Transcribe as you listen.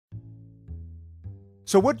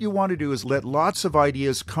So what you want to do is let lots of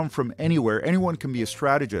ideas come from anywhere. Anyone can be a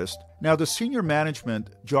strategist. Now, the senior management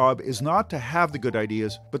job is not to have the good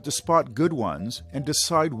ideas, but to spot good ones and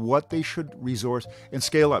decide what they should resource and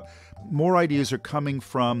scale up. More ideas are coming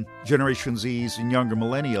from Generation Zs and younger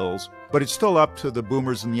millennials, but it's still up to the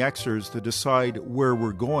boomers and the Xers to decide where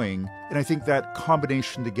we're going. And I think that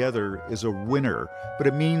combination together is a winner. But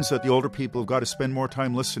it means that the older people have got to spend more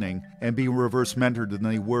time listening and be reverse mentored than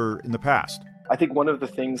they were in the past. I think one of the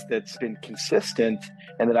things that's been consistent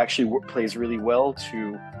and that actually plays really well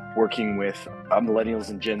to working with Millennials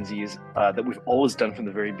and Gen Zs that we've always done from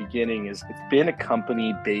the very beginning is it's been a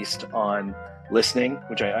company based on listening,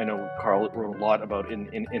 which I know Karl wrote a lot about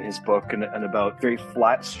in his book, and about very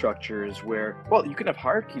flat structures where, well, you can have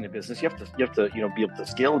hierarchy in a business. You have to be able to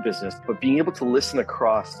scale a business, but being able to listen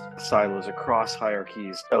across silos, across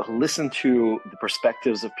hierarchies, listen to the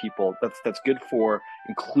perspectives of people. That's good for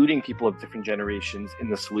including people of different generations in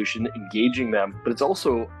the solution, engaging them. But it's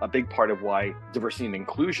also a big part of why diversity and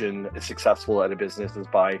inclusion is successful at a business is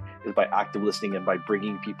by active listening and by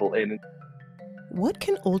bringing people in. What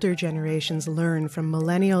can older generations learn from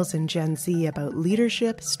millennials and Gen Z about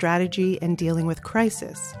leadership, strategy, and dealing with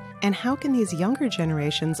crisis? And how can these younger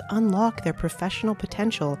generations unlock their professional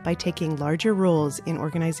potential by taking larger roles in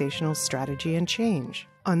organizational strategy and change?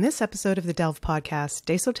 On this episode of the Delve podcast,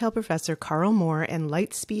 Desautels professor Karl Moore and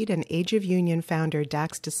Lightspeed and Age of Union founder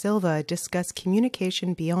Dax Dasilva discuss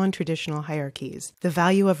communication beyond traditional hierarchies, the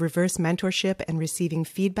value of reverse mentorship and receiving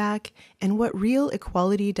feedback, and what real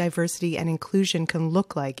equality, diversity, and inclusion can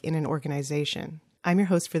look like in an organization. I'm your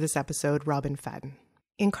host for this episode, Robin Fadden.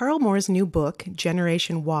 In Karl Moore's new book,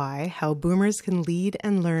 Generation Y, How Boomers Can Lead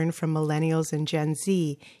and Learn from Millennials and Gen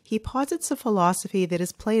Z, he posits a philosophy that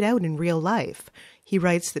is played out in real life. He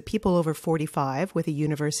writes that people over 45 with a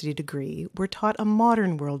university degree were taught a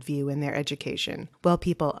modern worldview in their education, while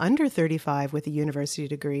people under 35 with a university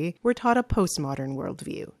degree were taught a postmodern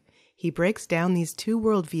worldview. He breaks down these two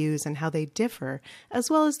worldviews and how they differ, as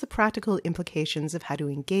well as the practical implications of how to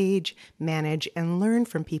engage, manage, and learn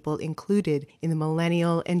from people included in the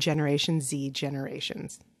Millennial and Generation Z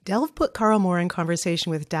generations. Delve put Karl Moore in conversation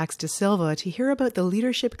with Dax Dasilva to hear about the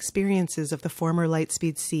leadership experiences of the former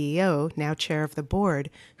Lightspeed CEO, now chair of the board,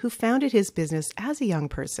 who founded his business as a young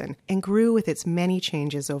person and grew with its many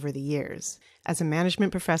changes over the years. As a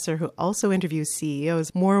management professor who also interviews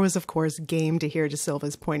CEOs, Moore was, of course, game to hear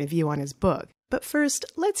Dasilva's point of view on his book. But first,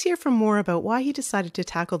 let's hear from Moore about why he decided to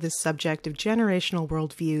tackle this subject of generational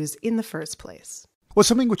worldviews in the first place. Well,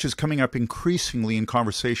 something which is coming up increasingly in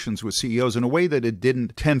conversations with CEOs in a way that it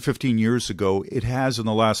didn't 10, 15 years ago, it has in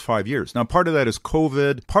the last 5 years. Now, part of that is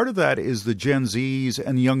COVID. Part of that is the Gen Zs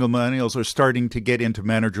and the younger millennials are starting to get into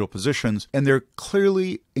managerial positions, and they're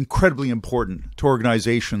clearly incredibly important to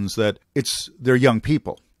organizations that they're young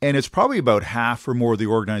people. And it's probably about half or more of the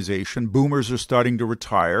organization. Boomers are starting to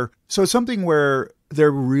retire. So it's something where they're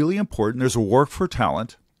really important. There's a war for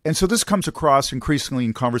talent. And so this comes across increasingly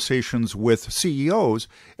in conversations with CEOs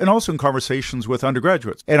and also in conversations with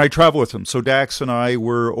undergraduates. And I travel with them. So Dax and I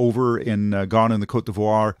were over in Ghana and the Côte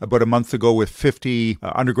d'Ivoire about a month ago with 50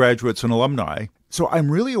 undergraduates and alumni. So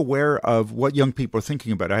I'm really aware of what young people are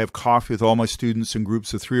thinking about. I have coffee with all my students in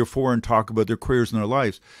groups of 3 or 4 and talk about their careers and their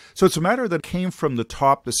lives. So it's a matter that came from the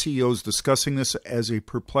top, the CEOs discussing this as a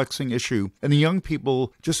perplexing issue, and the young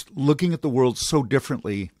people just looking at the world so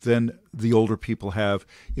differently than the older people have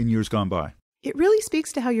in years gone by. It really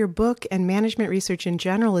speaks to how your book and management research in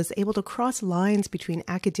general is able to cross lines between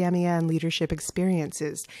academia and leadership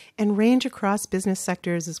experiences and range across business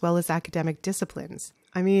sectors as well as academic disciplines.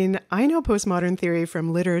 I mean, I know postmodern theory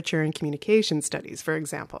from literature and communication studies, for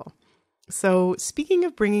example. So, speaking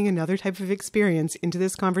of bringing another type of experience into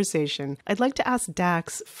this conversation, I'd like to ask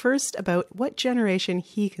Dax first about what generation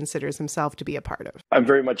he considers himself to be a part of. I'm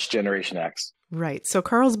very much Generation X. Right. So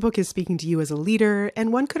Karl's book is speaking to you as a leader,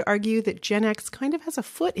 and one could argue that Gen X kind of has a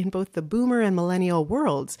foot in both the boomer and millennial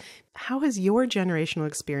worlds. How has your generational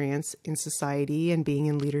experience in society and being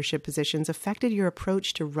in leadership positions affected your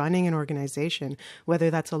approach to running an organization, whether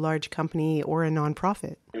that's a large company or a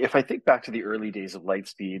nonprofit? If I think back to the early days of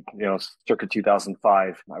Lightspeed, circa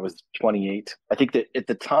 2005, I was 28. I think that at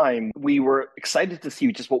the time we were excited to see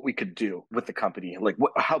just what we could do with the company. Like,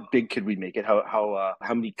 how big could we make it? How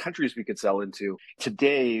many countries we could sell into?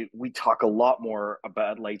 Today, we talk a lot more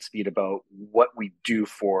about Lightspeed, about what we do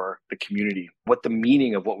for the community, what the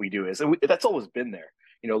meaning of what we do is. And that's always been there.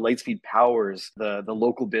 Lightspeed powers the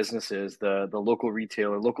local businesses, the local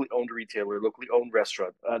retailer, locally owned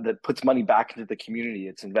restaurant that puts money back into the community.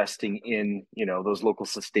 It's investing in, those local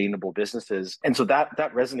sustainable businesses. And so that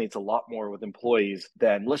resonates a lot more with employees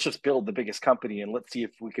than let's just build the biggest company and let's see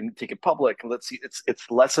if we can take it public. And let's see, it's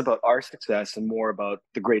less about our success and more about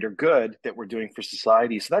the greater good that we're doing for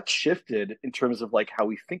society. So that shifted in terms of like how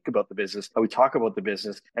we think about the business, how we talk about the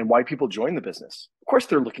business, and why people join the business. Of course,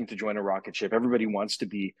 they're looking to join a rocket ship. Everybody wants to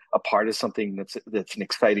be a part of something that's an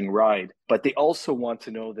exciting ride, but they also want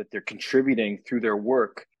to know that they're contributing through their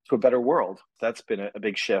work to a better world. That's been a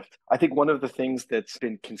big shift. I think one of the things that's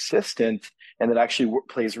been consistent and that actually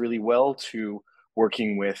plays really well to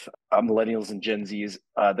working with Millennials and Gen Zs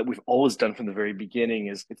that we've always done from the very beginning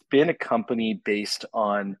is it's been a company based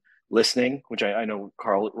on listening, which I know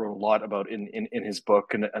Karl wrote a lot about in his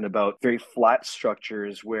book, and about very flat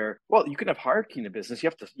structures where, well, you can have hierarchy in a business. You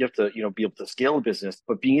have to be able to scale a business,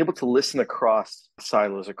 but being able to listen across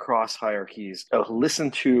silos, across hierarchies,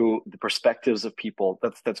 listen to the perspectives of people.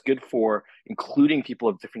 That's good for including people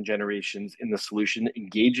of different generations in the solution,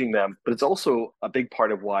 engaging them. But it's also a big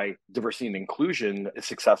part of why diversity and inclusion is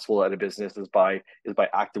successful at a business is by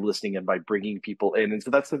active listening and by bringing people in. And so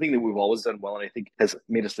that's the thing that we've always done well, and I think has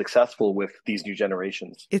made us successful with these new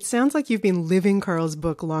generations. It sounds like you've been living Karl's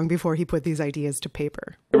book long before he put these ideas to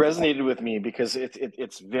paper. It resonated with me because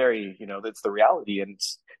it's very, it's the reality, and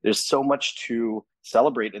there's so much to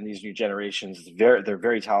celebrate in these new generations. They're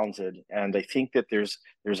very talented, and I think that there's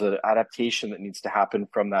an adaptation that needs to happen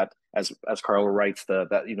from that, as Karl writes, the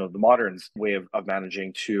moderns way of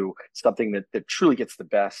managing to something that truly gets the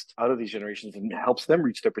best out of these generations and helps them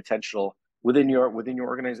reach their potential within your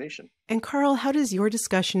organization. And Karl, how does your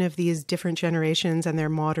discussion of these different generations and their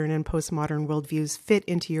modern and postmodern worldviews fit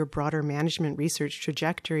into your broader management research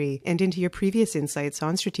trajectory and into your previous insights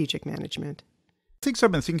on strategic management? Things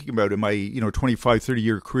I've been thinking about in my 25,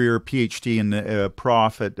 30-year career, PhD and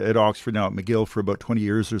prof at Oxford, now at McGill for about 20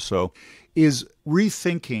 years or so, is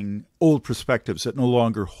rethinking old perspectives that no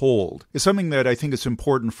longer hold. It's something that I think is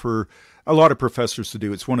important for a lot of professors to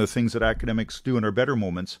do. It's one of the things that academics do in our better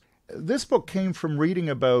moments. This book came from reading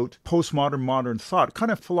about postmodern, modern thought, kind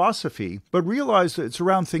of philosophy, but realized that it's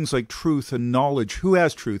around things like truth and knowledge. Who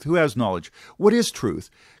has truth? Who has knowledge? What is truth?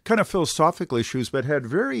 Kind of philosophical issues, but had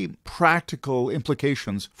very practical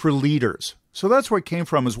implications for leaders. So that's where it came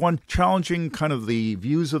from, is one challenging kind of the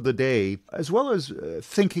views of the day, as well as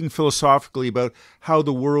thinking philosophically about how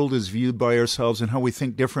the world is viewed by ourselves and how we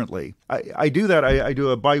think differently. I do that. I do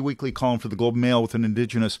a bi-weekly column for the Globe and Mail with an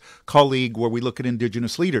Indigenous colleague where we look at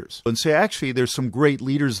Indigenous leaders and say, actually, there's some great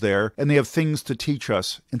leaders there, and they have things to teach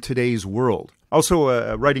us in today's world.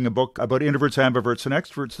 Also, writing a book about introverts, ambiverts, and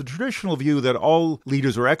extroverts, the traditional view that all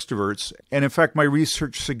leaders are extroverts. And in fact, my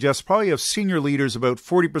research suggests probably of senior leaders, about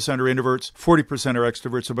 40% are introverts, 40% are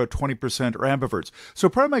extroverts, about 20% are ambiverts. So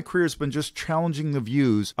part of my career has been just challenging the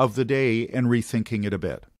views of the day and rethinking it a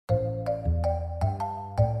bit.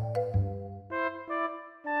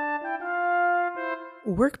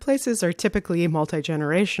 Workplaces are typically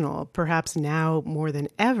multi-generational, perhaps now more than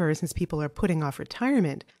ever since people are putting off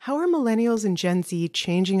retirement. How are Millennials and Gen Z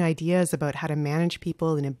changing ideas about how to manage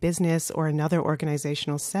people in a business or another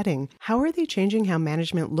organizational setting? How are they changing how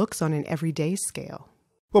management looks on an everyday scale?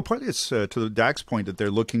 Well, partly it's to the Dax point that they're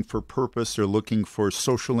looking for purpose, they're looking for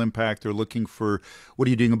social impact, they're looking for what are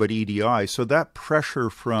you doing about EDI. So that pressure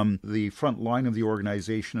from the front line of the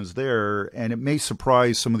organization is there, and it may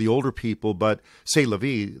surprise some of the older people, but say la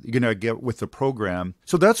vie, you're going to get with the program.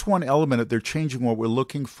 So that's one element that they're changing what we're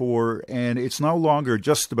looking for, and it's no longer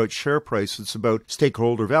just about share price, it's about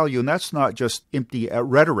stakeholder value, and that's not just empty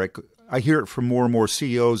rhetoric. I hear it from more and more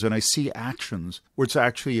CEOs, and I see actions where it's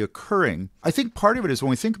actually occurring. I think part of it is when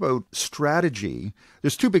we think about strategy,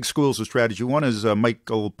 there's two big schools of strategy. One is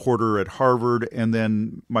Michael Porter at Harvard, and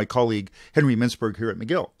then my colleague Henry Mintzberg here at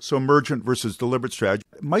McGill. So emergent versus deliberate strategy.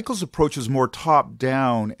 Michael's approach is more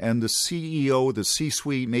top-down, and the CEO, the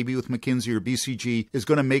C-suite, maybe with McKinsey or BCG, is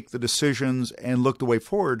going to make the decisions and look the way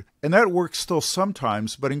forward. And that works still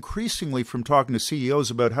sometimes, but increasingly from talking to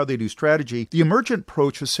CEOs about how they do strategy, the emergent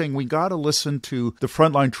approach is saying we got to listen to the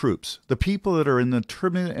frontline troops, the people that are in the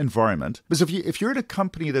turbulent environment. Because if you're in a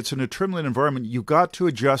company that's in a turbulent environment, you've got to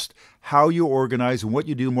adjust how you organize and what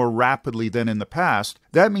you do more rapidly than in the past.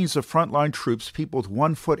 That means the frontline troops, people with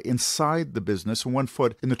one foot inside the business and one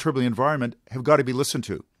foot in the turbulent environment, have got to be listened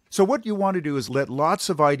to. So what you want to do is let lots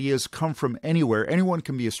of ideas come from anywhere. Anyone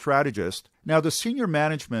can be a strategist. Now, the senior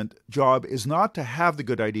management job is not to have the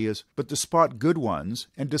good ideas, but to spot good ones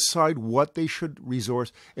and decide what they should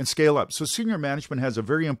resource and scale up. So senior management has a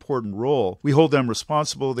very important role. We hold them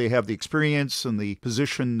responsible. They have the experience and the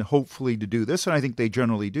position, hopefully, to do this, and I think they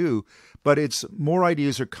generally do. But it's more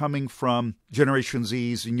ideas are coming from Generation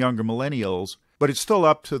Zs and younger millennials. But it's still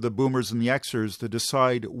up to the boomers and the Xers to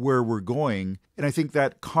decide where we're going. And I think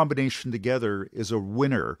that combination together is a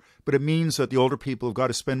winner. But it means that the older people have got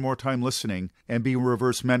to spend more time listening and be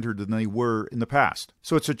reverse mentored than they were in the past.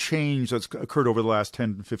 So it's a change that's occurred over the last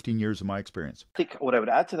 10 to 15 years in my experience. I think what I would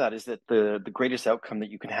add to that is that the greatest outcome that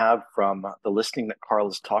you can have from the listening that Karl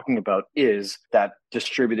is talking about is that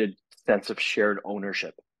distributed sense of shared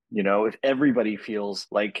ownership. You know, if everybody feels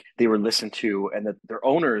like they were listened to and that they're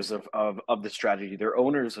owners of the strategy, they're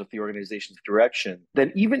owners of the organization's direction,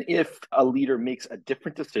 then even if a leader makes a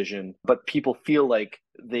different decision, but people feel like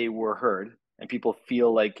they were heard, and people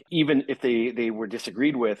feel like even if they were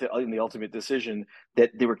disagreed with in the ultimate decision,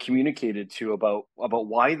 that they were communicated to about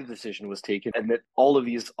why the decision was taken and that all of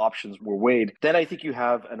these options were weighed, then I think you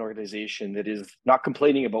have an organization that is not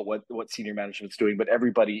complaining about what senior management's doing, but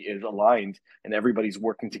everybody is aligned and everybody's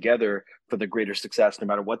working together for the greater success, no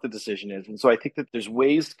matter what the decision is. And so I think that there's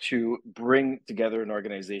ways to bring together an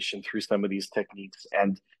organization through some of these techniques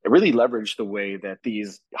and really leverage the way that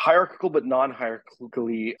these hierarchical but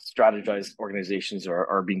non-hierarchically strategized organizations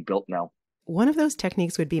are being built now. One of those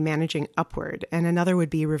techniques would be managing upward, and another would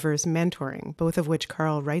be reverse mentoring, both of which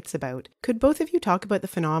Karl writes about. Could both of you talk about the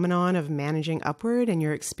phenomenon of managing upward and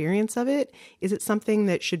your experience of it? Is it something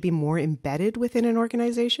that should be more embedded within an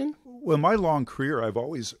organization? Well, in my long career, I've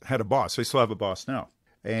always had a boss. I still have a boss now.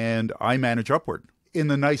 And I manage upward in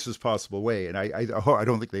the nicest possible way. And I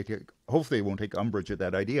don't think hopefully they won't take umbrage at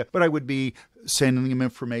that idea. But I would be sending them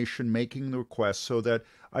information, making the requests so that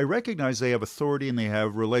I recognize they have authority and they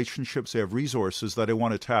have relationships, they have resources that I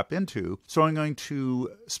want to tap into. So I'm going to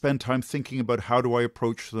spend time thinking about how do I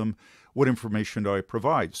approach them, what information do I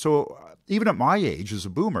provide. So even at my age as a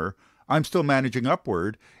boomer, I'm still managing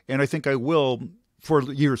upward, and I think I will for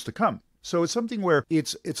years to come. So it's something where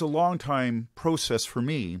it's a long time process for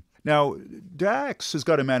me. Now, Dax has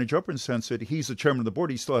got to manage upward in the sense that he's the chairman of the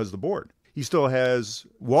board. He still has the board. He still has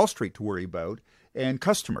Wall Street to worry about and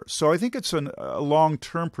customers. So I think it's a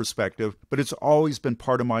long-term perspective, but it's always been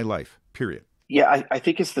part of my life, period. Yeah, I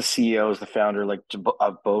think as the CEO, as the founder, like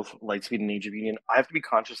of both Lightspeed and Age of Union, I have to be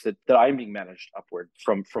conscious that I'm being managed upward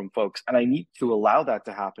from folks. And I need to allow that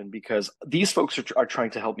to happen because these folks are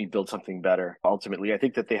trying to help me build something better. Ultimately, I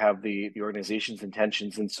think that they have the organization's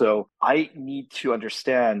intentions. And so I need to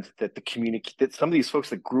understand that that some of these folks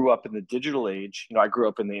that grew up in the digital age, I grew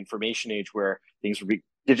up in the information age where things were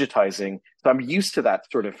digitizing. So I'm used to that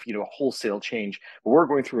sort of, wholesale change. But we're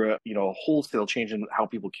going through a wholesale change in how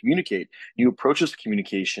people communicate, new approaches to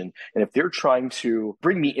communication. And if they're trying to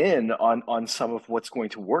bring me in on some of what's going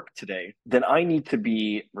to work today, then I need to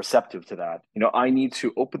be receptive to that. I need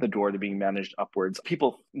to open the door to being managed upwards.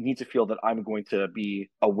 People need to feel that I'm going to be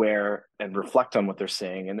aware and reflect on what they're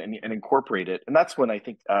saying and incorporate it. And that's when I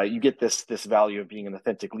think you get this value of being an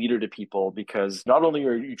authentic leader to people, because not only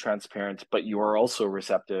are you transparent, but you are also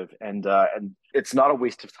receptive, and it's not a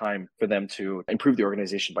waste of time for them to improve the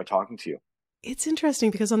organization by talking to you. It's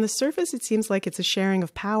interesting because on the surface, it seems like it's a sharing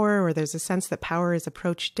of power, or there's a sense that power is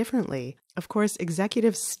approached differently. Of course,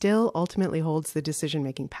 executives still ultimately holds the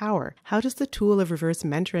decision-making power. How does the tool of reverse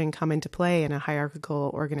mentoring come into play in a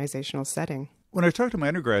hierarchical organizational setting? When I talk to my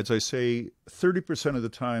undergrads, I say 30% of the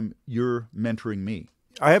time, you're mentoring me.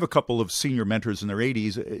 I have a couple of senior mentors in their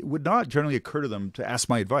 80s. It would not generally occur to them to ask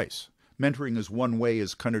my advice. Mentoring is one way,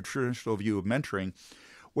 is kind of traditional view of mentoring,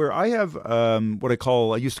 where I have what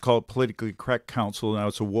I used to call it politically correct counsel. Now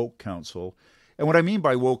it's a woke counsel. And what I mean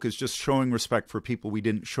by woke is just showing respect for people we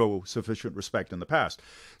didn't show sufficient respect in the past.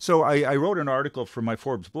 So I wrote an article for my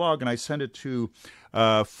Forbes blog, and I sent it to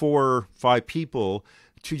 4 or 5 people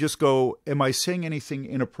to just go, am I saying anything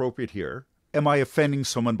inappropriate here? Am I offending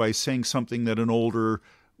someone by saying something that an older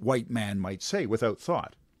white man might say without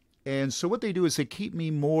thought? And so what they do is they keep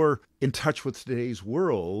me more in touch with today's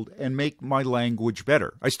world and make my language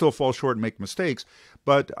better. I still fall short and make mistakes,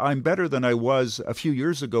 but I'm better than I was a few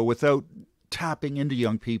years ago without tapping into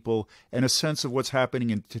young people and a sense of what's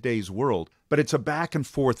happening in today's world. But it's a back and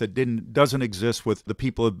forth that doesn't exist with the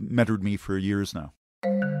people who have mentored me for years now.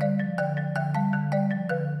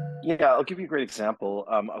 Yeah, I'll give you a great example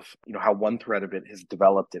of how one thread of it has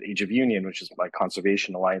developed at Age of Union, which is my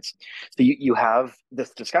conservation alliance. So you have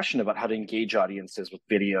this discussion about how to engage audiences with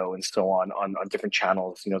video and so on different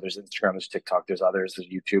channels. There's Instagram, there's TikTok, there's others, there's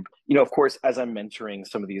YouTube. Of course, as I'm mentoring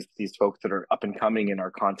some of these folks that are up and coming in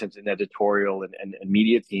our content and editorial and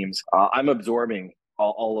media teams, I'm absorbing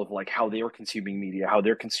all of like how they are consuming media, how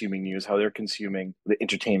they're consuming news, how they're consuming the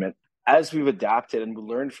entertainment. As we've adapted and we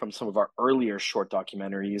learned from some of our earlier short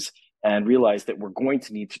documentaries and realized that we're going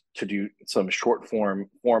to need to do some short form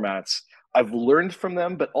formats, I've learned from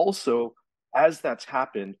them, but also as that's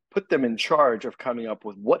happened, put them in charge of coming up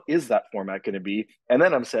with what is that format going to be. And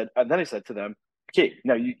then I said to them, okay,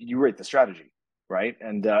 now you write the strategy, right?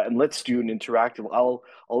 And let's do an interactive.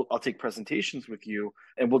 I'll take presentations with you,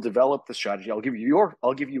 and we'll develop the strategy. I'll give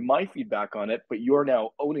you my feedback on it, but you're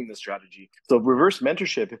now owning the strategy. So reverse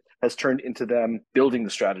mentorship has turned into them building the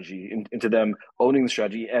strategy, into them owning the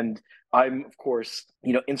strategy, and I'm of course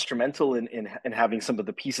instrumental in having some of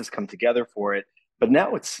the pieces come together for it. But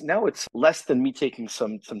now it's less than me taking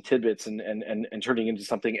some tidbits and turning into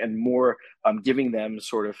something, and more giving them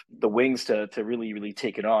sort of the wings to really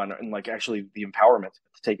take it on, and like actually the empowerment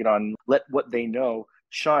to take it on. Let what they know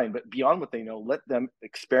shine, but beyond what they know, let them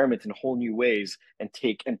experiment in whole new ways and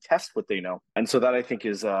test what they know. And so that I think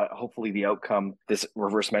is hopefully the outcome this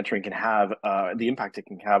reverse mentoring can have, the impact it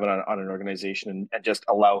can have on an organization, and just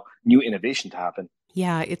allow new innovation to happen.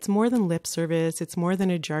 Yeah, it's more than lip service. It's more than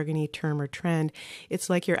a jargony term or trend. It's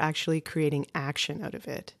like you're actually creating action out of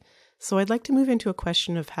it. So I'd like to move into a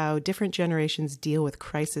question of how different generations deal with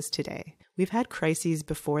crisis today. We've had crises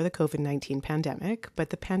before the COVID-19 pandemic,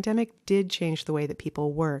 but the pandemic did change the way that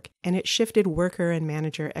people work, and it shifted worker and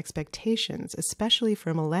manager expectations, especially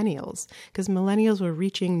for millennials, because millennials were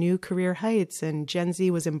reaching new career heights and Gen Z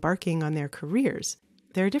was embarking on their careers.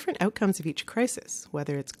 There are different outcomes of each crisis,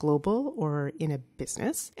 whether it's global or in a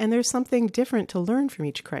business, and there's something different to learn from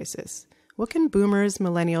each crisis. What can boomers,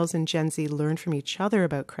 millennials, and Gen Z learn from each other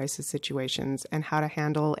about crisis situations and how to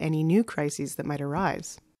handle any new crises that might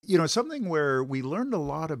arise? Something where we learned a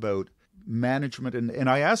lot about management, and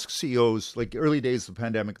I asked CEOs, like early days of the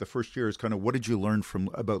pandemic, the first year is kind of, what did you learn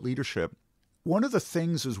about leadership? One of the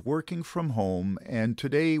things is working from home, and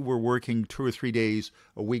today we're working 2 or 3 days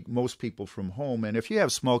a week, most people from home. And if you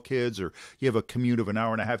have small kids or you have a commute of an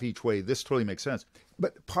hour and a half each way, this totally makes sense.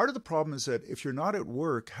 But part of the problem is that if you're not at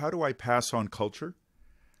work, how do I pass on culture?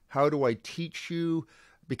 How do I teach you?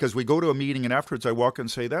 Because we go to a meeting and afterwards I walk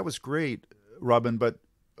and say, that was great, Robin, but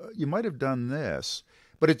you might have done this.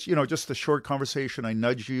 But it's, just a short conversation. I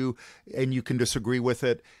nudge you and you can disagree with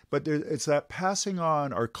it. But it's that passing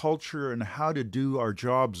on our culture and how to do our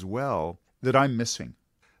jobs well that I'm missing.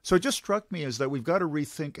 So it just struck me as that we've got to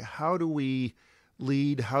rethink, how do we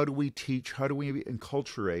lead? How do we teach? How do we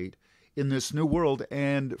enculturate in this new world?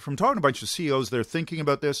 And from talking to a bunch of CEOs, they're thinking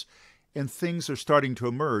about this and things are starting to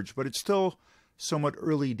emerge. But it's still somewhat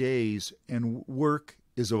early days and work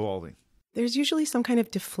is evolving. There's usually some kind of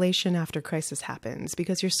deflation after crisis happens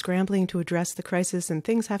because you're scrambling to address the crisis and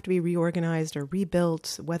things have to be reorganized or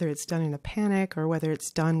rebuilt, whether it's done in a panic or whether it's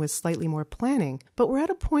done with slightly more planning. But we're at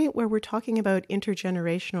a point where we're talking about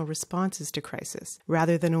intergenerational responses to crisis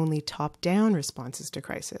rather than only top-down responses to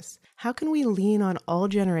crisis. How can we lean on all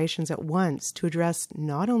generations at once to address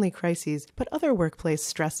not only crises, but other workplace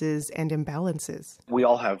stresses and imbalances? We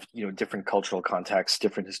all have, different cultural contexts,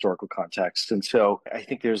 different historical contexts. And so I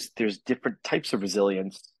think there's different types of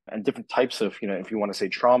resilience and different types of, if you want to say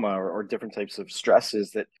trauma or different types of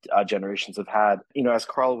stresses that generations have had. As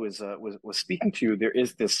Karl was speaking to, there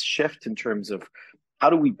is this shift in terms of how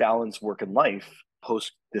do we balance work and life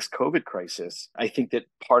post this COVID crisis. I think that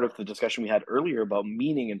part of the discussion we had earlier about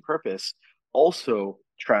meaning and purpose also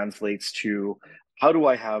translates to, how do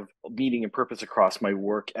I have meaning and purpose across my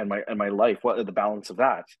work and my life? What are the balance of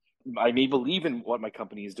that? I may believe in what my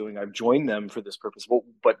company is doing. I've joined them for this purpose,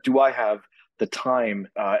 but do I have the time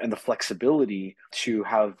and the flexibility to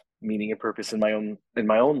have meaning and purpose in my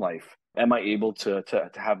own life? Am I able to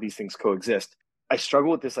have these things coexist? I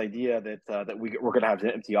struggle with this idea that we're going to have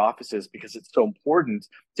empty offices, because it's so important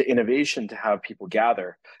to innovation to have people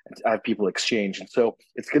gather and to have people exchange. And so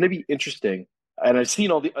it's going to be interesting. And I've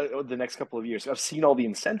seen all the next couple of years, I've seen all the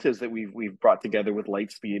incentives that we've brought together with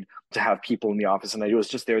Lightspeed to have people in the office. And I was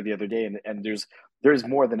just there the other day, and there's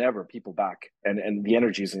more than ever people back, and the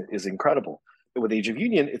energy is incredible. With Age of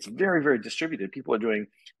Union, it's very, very distributed. People are doing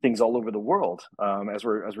things all over the world as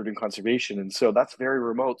we're doing conservation, and so that's very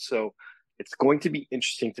remote. So it's going to be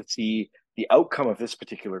interesting to see the outcome of this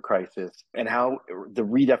particular crisis and how the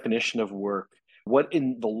redefinition of work, what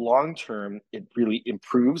in the long term it really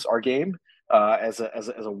improves our game. as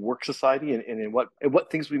a work society, and in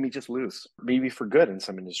what things we may just lose, maybe for good in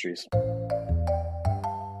some industries.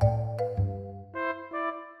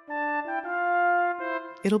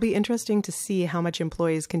 It'll be interesting to see how much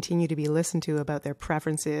employees continue to be listened to about their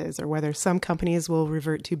preferences or whether some companies will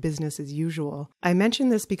revert to business as usual. I mention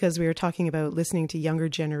this because we were talking about listening to younger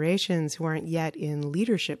generations who aren't yet in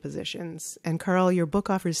leadership positions. And Karl, your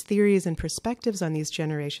book offers theories and perspectives on these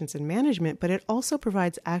generations in management, but it also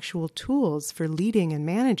provides actual tools for leading and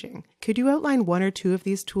managing. Could you outline one or two of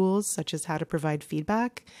these tools, such as how to provide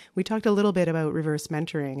feedback? We talked a little bit about reverse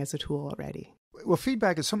mentoring as a tool already. Well,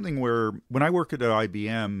 feedback is something where when I worked at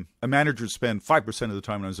IBM, a manager would spend 5% of the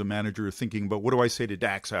time when I was a manager thinking about what do I say to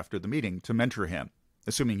Dax after the meeting to mentor him,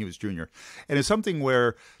 assuming he was junior. And it's something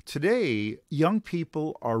where today young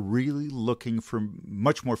people are really looking for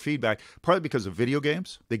much more feedback, partly because of video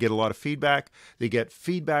games. They get a lot of feedback. They get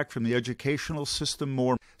feedback from the educational system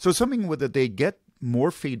more. So it's something that they get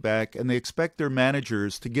more feedback, and they expect their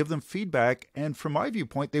managers to give them feedback. And from my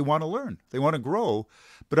viewpoint, they want to learn. They want to grow.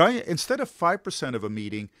 But instead of 5% of a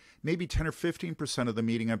meeting, maybe 10 or 15% of the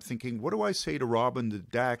meeting, I'm thinking, what do I say to Rob and to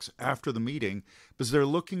Dax after the meeting? Because they're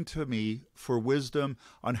looking to me for wisdom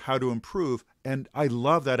on how to improve. And I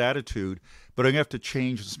love that attitude, but I'm going to have to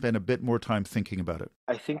change and spend a bit more time thinking about it.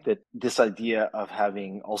 I think that this idea of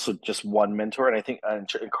having also just one mentor, and I think and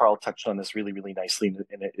Karl touched on this really, really nicely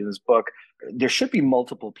in his book, there should be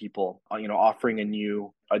multiple people, offering a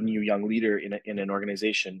new young leader in an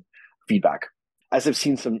organization feedback. As I've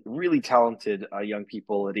seen some really talented young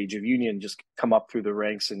people at Age of Union just come up through the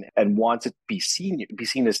ranks and want to be seen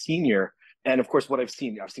as senior. And of course, I've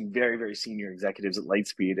seen very, very senior executives at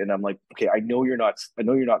Lightspeed, and I'm like, okay, I know you're not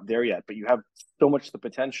there yet, but you have so much the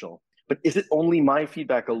potential. But is it only my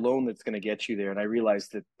feedback alone that's going to get you there? And I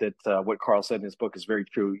realized that what Karl said in his book is very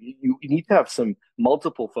true. You need to have some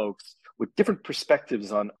multiple folks with different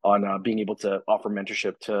perspectives on being able to offer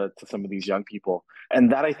mentorship to some of these young people.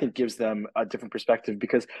 And that, I think, gives them a different perspective,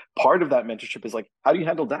 because part of that mentorship is like, how do you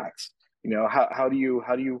handle Dax? How do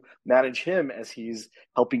you manage him as he's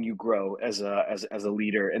helping you grow as a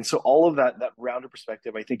leader? And so all of that rounded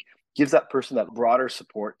perspective, I think, gives that person that broader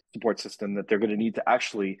support system that they're going to need to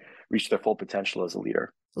actually reach their full potential as a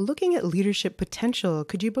leader. Looking at leadership potential,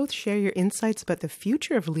 could you both share your insights about the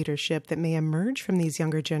future of leadership that may emerge from these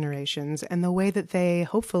younger generations and the way that they,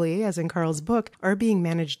 hopefully, as in Karl's book, are being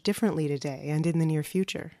managed differently today and in the near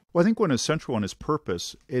future? Well, I think one essential one is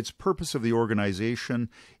purpose. It's purpose of the organization.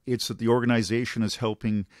 It's that the organization is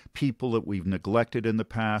helping people that we've neglected in the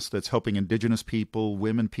past, that's helping Indigenous people,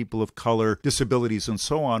 women, people of color, disabilities, and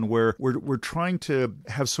so on, where we're trying to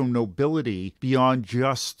have some nobility beyond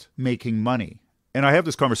just making money. And I have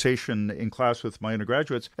this conversation in class with my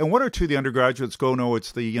undergraduates, and one or two of the undergraduates go, no,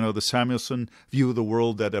 it's the Samuelson view of the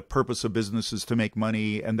world, that a purpose of business is to make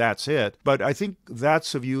money, and that's it. But I think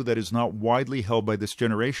that's a view that is not widely held by this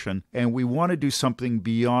generation, and we want to do something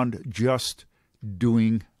beyond just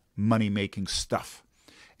doing money-making stuff.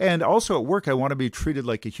 And also at work, I want to be treated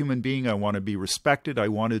like a human being. I want to be respected. I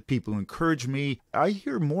wanted people to encourage me. I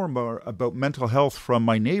hear more and more about mental health from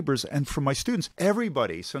my neighbors and from my students.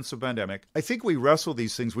 Everybody, since the pandemic, I think we wrestle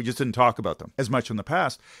these things. We just didn't talk about them as much in the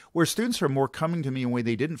past, where students are more coming to me in a way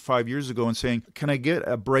they didn't 5 years ago and saying, can I get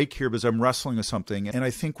a break here because I'm wrestling with something? And I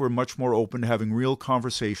think we're much more open to having real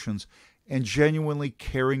conversations and genuinely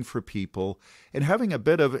caring for people and having a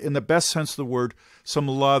bit of, in the best sense of the word, some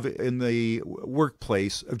love in the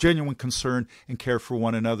workplace, of genuine concern and care for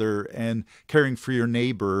one another and caring for your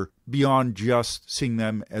neighbor beyond just seeing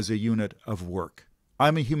them as a unit of work.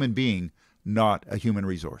 I'm a human being, not a human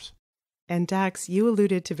resource. And Dax, you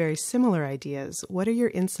alluded to very similar ideas. What are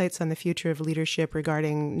your insights on the future of leadership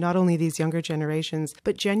regarding not only these younger generations,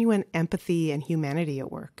 but genuine empathy and humanity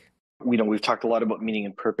at work? We've talked a lot about meaning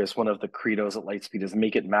and purpose. One of the credos at Lightspeed is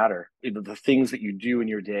make it matter. The things that you do in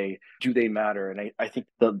your day, do they matter? And I think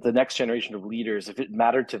the next generation of leaders, if it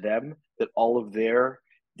mattered to them that all of their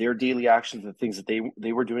daily actions and things that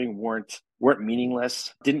they were doing weren't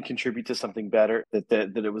meaningless, didn't contribute to something better,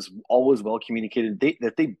 that it was always well communicated,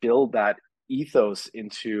 that they build that ethos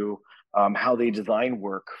into how they design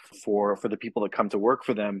work for the people that come to work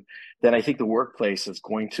for them, then I think the workplace is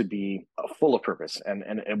going to be full of purpose and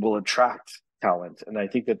will attract talent. And I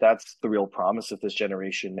think that's the real promise of this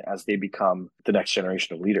generation as they become the next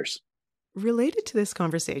generation of leaders. Related to this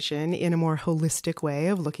conversation in a more holistic way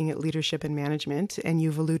of looking at leadership and management, and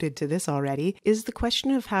you've alluded to this already, is the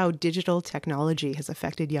question of how digital technology has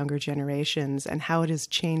affected younger generations and how it has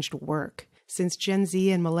changed work. Since Gen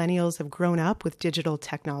Z and millennials have grown up with digital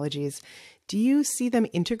technologies, Do you see them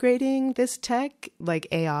integrating this tech, like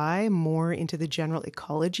AI, more into the general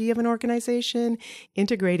ecology of an organization,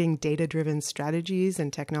 integrating data-driven strategies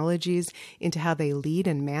and technologies into how they lead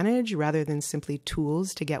and manage rather than simply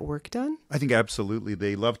tools to get work done? I think absolutely.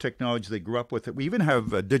 They love technology. They grew up with it. We even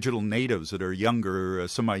have digital natives that are younger.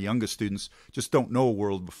 Some of my youngest students just don't know a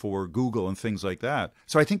world before Google and things like that.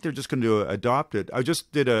 So I think they're just going to adopt it. I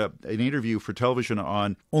just did an interview for television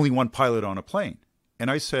on only one pilot on a plane. And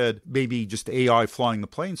I said, maybe just AI flying the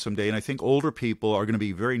plane someday. And I think older people are going to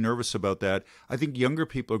be very nervous about that. I think younger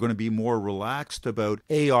people are going to be more relaxed about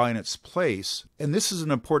AI in its place. And this is an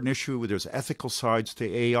important issue where there's ethical sides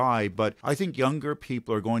to AI. But I think younger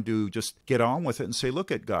people are going to just get on with it and say, look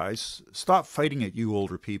at guys, stop fighting it, you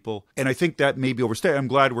older people. And I think that may be overstated. I'm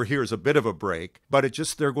glad we're here as a bit of a break. But it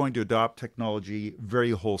just, they're going to adopt technology very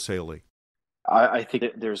wholesalely. I think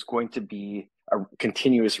that there's going to be a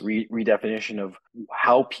continuous redefinition of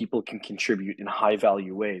how people can contribute in high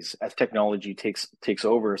value ways as technology takes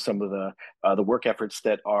over some of the work efforts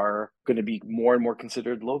that are going to be more and more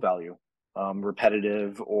considered low value,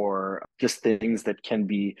 repetitive, or just things that can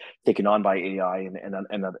be taken on by AI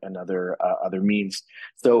and other means.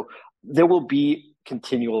 So there will be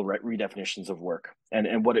continual redefinitions of work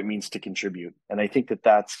and what it means to contribute. And I think that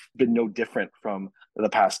that's been no different from the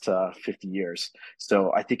past 50 years.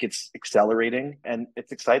 So I think it's accelerating and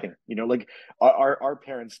it's exciting. You know, like our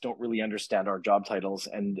parents don't really understand our job titles,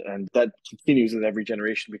 and that continues with every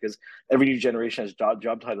generation because every new generation has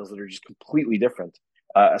job titles that are just completely different.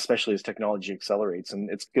 Especially as technology accelerates, and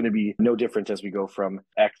it's going to be no different as we go from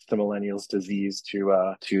X to millennials to Zs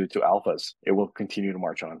to alphas. It will continue to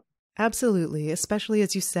march on. Absolutely, especially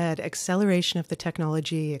as you said, acceleration of the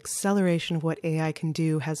technology, acceleration of what AI can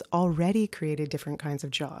do has already created different kinds of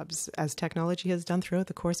jobs, as technology has done throughout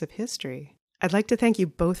the course of history. I'd like to thank you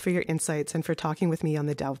both for your insights and for talking with me on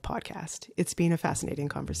the Delve podcast. It's been a fascinating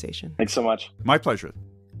conversation. Thanks so much. My pleasure.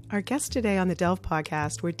 Our guests today on the Delve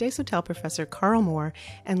podcast were Desautels professor Karl Moore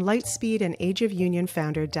and Lightspeed and Age of Union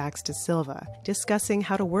founder Dax Dasilva, discussing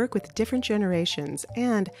how to work with different generations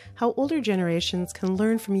and how older generations can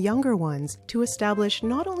learn from younger ones to establish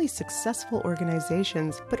not only successful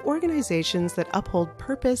organizations, but organizations that uphold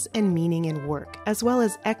purpose and meaning in work, as well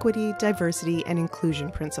as equity, diversity, and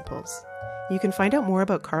inclusion principles. You can find out more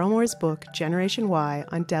about Karl Moore's book, Generation Y,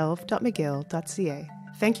 on delve.mcgill.ca.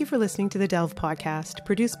 Thank you for listening to the Delve podcast,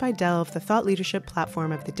 produced by Delve, the thought leadership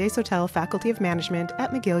platform of the Desautels Faculty of Management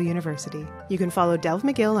at McGill University. You can follow Delve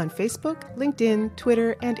McGill on Facebook, LinkedIn,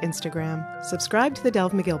 Twitter, and Instagram. Subscribe to the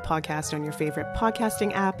Delve McGill podcast on your favorite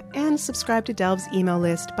podcasting app, and subscribe to Delve's email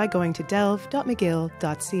list by going to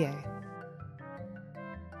delve.mcgill.ca.